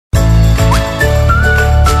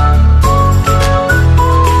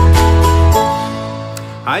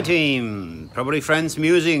Hi team, Property Friends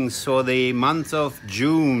Musings for the month of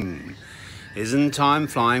June. Isn't time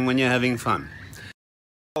flying when you're having fun?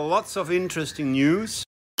 Lots of interesting news.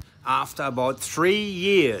 After about 3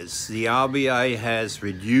 years, the RBA has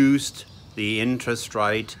reduced the interest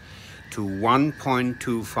rate to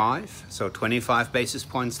 1.25, so 25 basis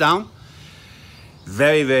points down.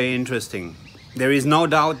 Very, very interesting. There is no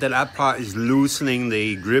doubt that APRA is loosening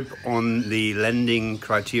the grip on the lending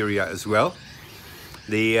criteria as well.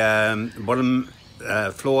 The bottom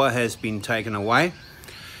floor has been taken away,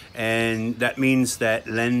 and that means that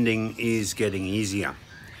lending is getting easier.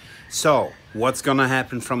 So what's going to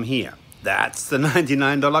happen from here? That's the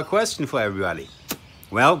 $99 question for everybody.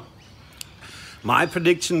 Well, my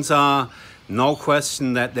predictions are no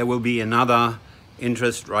question that there will be another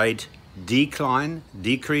interest rate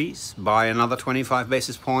decrease by another 25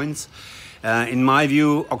 basis points. In my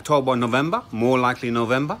view, October, November, more likely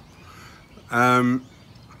November,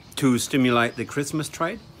 to stimulate the Christmas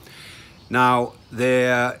trade. Now,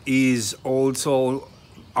 there is also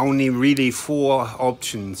only really 4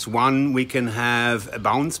 options. One, we can have a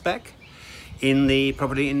bounce back in the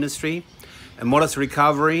property industry, a modest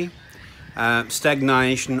recovery,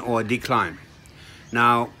 stagnation, or decline.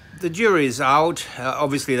 Now, the jury is out.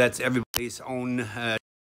 Obviously, that's everybody's own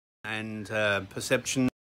perception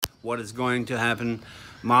what is going to happen.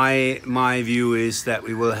 My view is that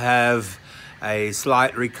we will have a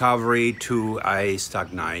slight recovery to a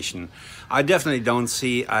stagnation. I definitely don't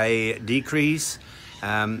see a decrease.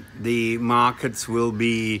 The markets will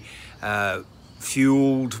be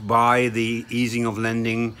fueled by the easing of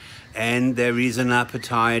lending, and there is an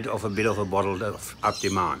appetite of a bit of a bottled up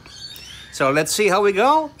demand. So let's see how we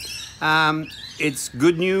go. It's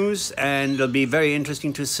good news, and it'll be very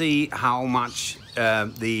interesting to see how much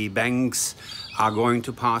the banks are going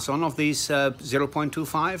to pass on of these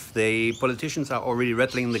 0.25. The politicians are already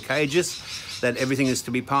rattling the cages that everything is to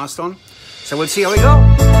be passed on. So we'll see how we go.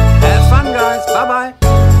 Have fun, guys. Bye-bye.